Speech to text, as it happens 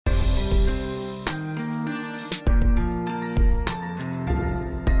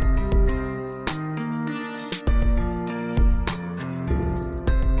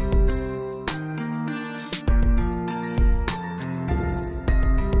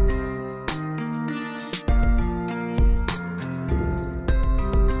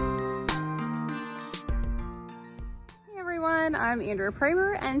I'm Andrea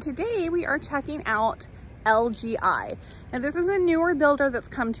Kramer, and today we are checking out LGI. Now this is a newer builder that's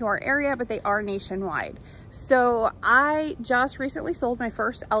come to our area, but they are nationwide. So I just recently sold my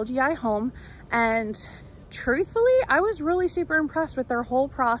first LGI home, and truthfully, I was really super impressed with their whole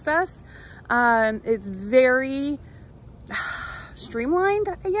process. It's very streamlined,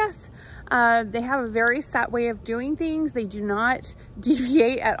 I guess. They have a very set way of doing things. They do not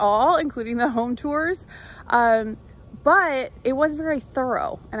deviate at all, including the home tours. But it was very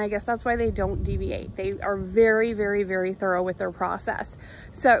thorough, and I guess that's why they don't deviate. They are very, very, very thorough with their process.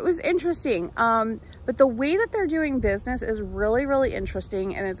 So it was interesting. But the way that they're doing business is really, really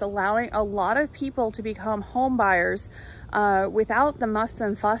interesting, and it's allowing a lot of people to become home buyers without the muss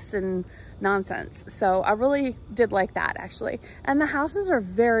and fuss and nonsense. So I really did like that, actually. And the houses are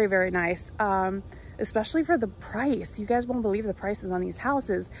very, very nice, especially for the price. You guys won't believe the prices on these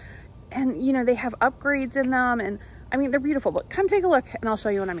houses. And you know, they have upgrades in them, and I mean, they're beautiful. But come take a look and I'll show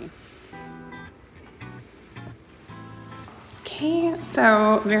you what I mean. Okay,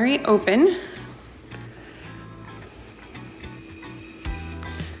 so very open.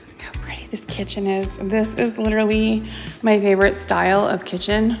 How pretty this kitchen is. This is literally my favorite style of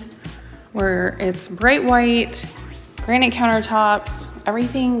kitchen, where it's bright white, granite countertops,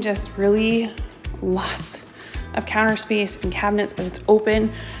 everything just really lots of counter space and cabinets, but it's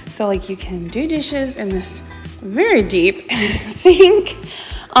open. So like you can do dishes in this very deep sink.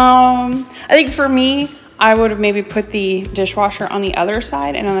 I think for me, I would have maybe put the dishwasher on the other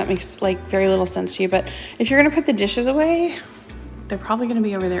side. I know that makes like very little sense to you, but if you're gonna put the dishes away, they're probably gonna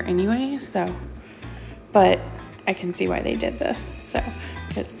be over there anyway. So, but I can see why they did this. So,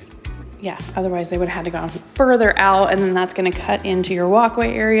 because yeah, otherwise they would have had to go further out, and then that's gonna cut into your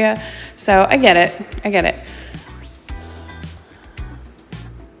walkway area. So I get it, I get it.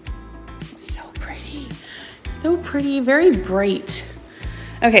 So pretty, very bright.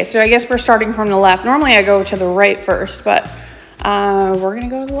 Okay, so I guess we're starting from the left. Normally I go to the right first, but we're gonna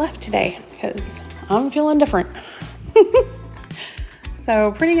go to the left today because I'm feeling different.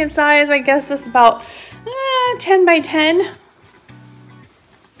 So pretty good size. I guess this is about 10 by 10.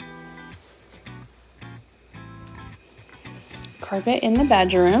 Carpet in the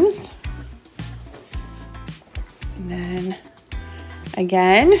bedrooms. And then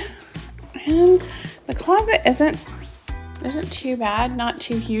again, and the closet isn't too bad, not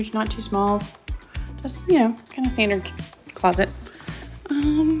too huge, not too small, just, you know, kind of standard closet.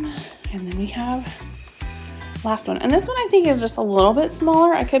 And then we have last one, and this one I think is just a little bit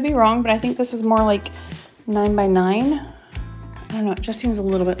smaller. I could be wrong, but I think this is more like 9 by 9. I don't know, it just seems a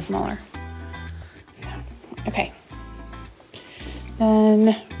little bit smaller. So, okay. Then,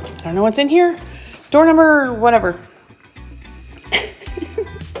 I don't know what's in here. Door number, whatever.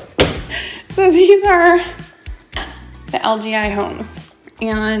 So these are the LGI homes,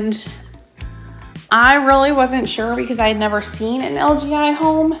 and I really wasn't sure because I had never seen an LGI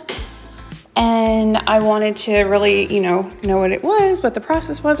home, and I wanted to really, you know what it was, what the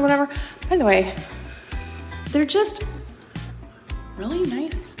process was, whatever. By the way, they're just really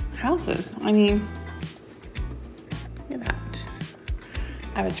nice houses. I mean, look at that.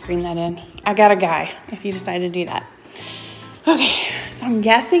 I would screen that in. I got a guy if you decide to do that. Okay, so I'm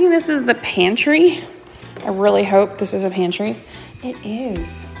guessing this is the pantry. I really hope this is a pantry. It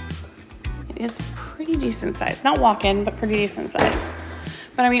is. It is pretty decent size. Not walk-in, but pretty decent size.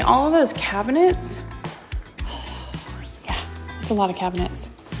 But I mean, all of those cabinets, yeah, it's a lot of cabinets.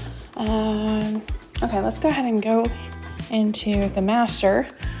 Okay, let's go ahead and go into the master,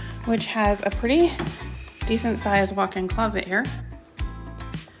 which has a pretty decent sized walk-in closet here.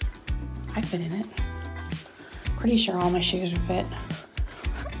 I fit in it. Pretty sure all my shoes would fit.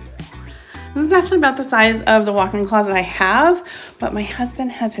 This is actually about the size of the walk-in closet I have, but my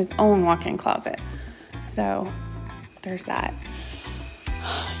husband has his own walk-in closet. So there's that.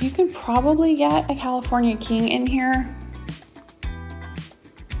 You could probably get a California King in here.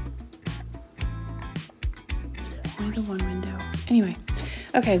 Why the one window? Anyway,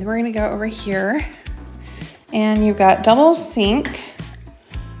 okay, then we're gonna go over here, and you've got double sink,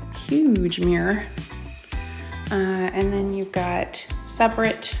 huge mirror. And then you've got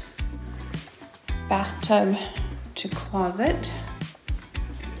separate bathtub to closet.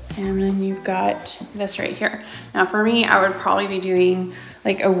 And then you've got this right here. Now for me, I would probably be doing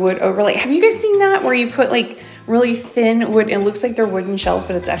like a wood overlay. Have you guys seen that where you put like really thin wood? It looks like they're wooden shelves,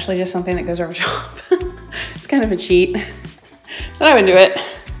 but it's actually just something that goes over top. It's kind of a cheat, but I would do it.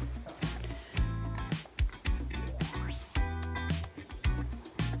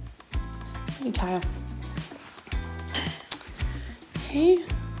 It's pretty tile. Okay.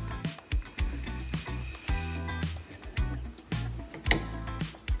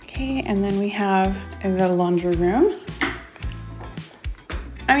 Okay, and then we have the laundry room.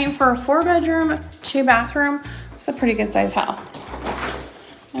 I mean, for a 4-bedroom, 2-bathroom, it's a pretty good sized house.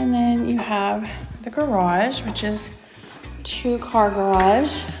 And then you have the garage, which is 2-car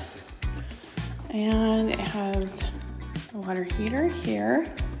garage. And it has a water heater here.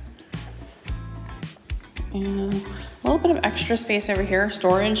 And a little bit of extra space over here,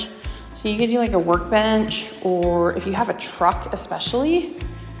 storage. So you could do like a workbench, or if you have a truck especially,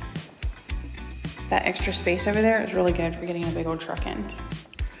 that extra space over there is really good for getting a big old truck in.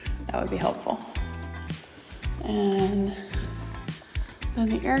 That would be helpful. And then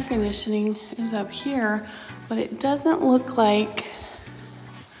the air conditioning is up here, but it doesn't look like,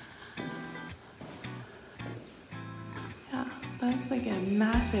 yeah, that's like a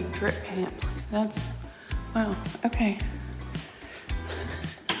massive drip pan. That's, wow, okay.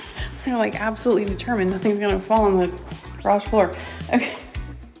 They're like absolutely determined nothing's gonna fall on the garage floor. Okay.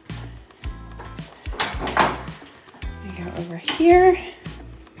 We go over here.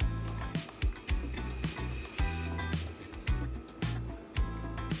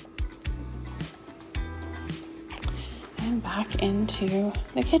 And back into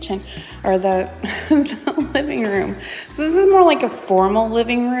the kitchen, or the, the living room. So this is more like a formal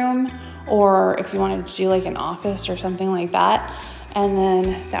living room, or if you wanted to do like an office or something like that. And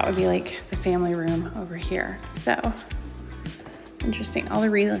then that would be like the family room over here. So interesting. All the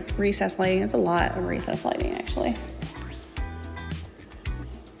recessed lighting. It's a lot of recessed lighting, actually.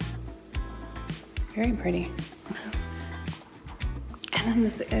 Very pretty. And then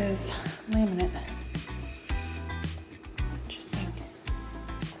this is laminate. Interesting.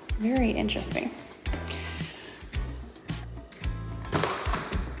 Very interesting.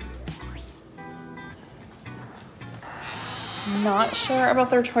 Not sure about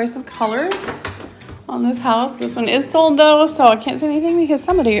their choice of colors on this house. This one is sold though, so I can't say anything because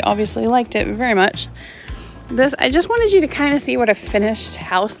somebody obviously liked it very much. This, I just wanted you to kind of see what a finished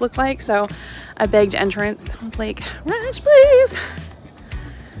house looked like, so I begged entrance. I was like, ranch please.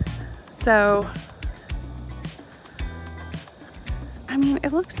 So, I mean,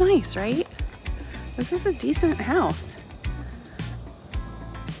 it looks nice, right? This is a decent house.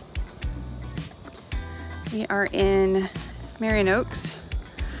 We are in Marion Oaks.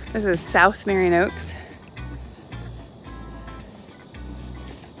 This is South Marion Oaks.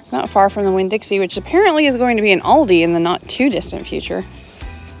 It's not far from the Winn-Dixie, which apparently is going to be an Aldi in the not too distant future,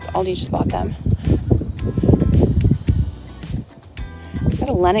 since Aldi just bought them. It's got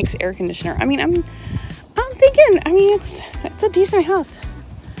a Lennox air conditioner. I mean, I'm thinking, I mean, it's a decent house.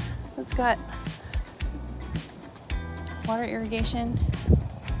 It's got water irrigation.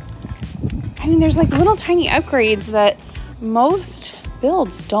 I mean, there's like little tiny upgrades that most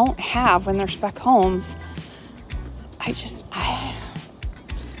builds don't have when they're spec homes. I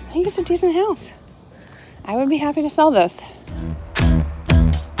think it's a decent house. I would be happy to sell this.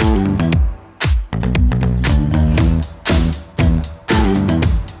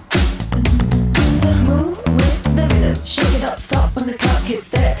 Move with the rhythm, shake it up, stop when the clock hits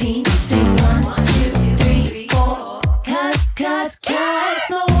 13. Sing 1, 2, 3, 4. Cause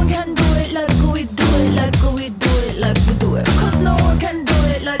no one can do it like we do it, like we do it, like we do it. Cause no one can do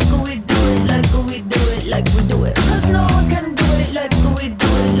it like we do it, like we do it, like we do it. Cause no one can do it like we do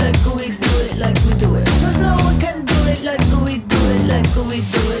it, like we do it, like we do it. Cause no one can do it like we do it, like we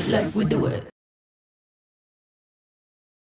do it, like we do it.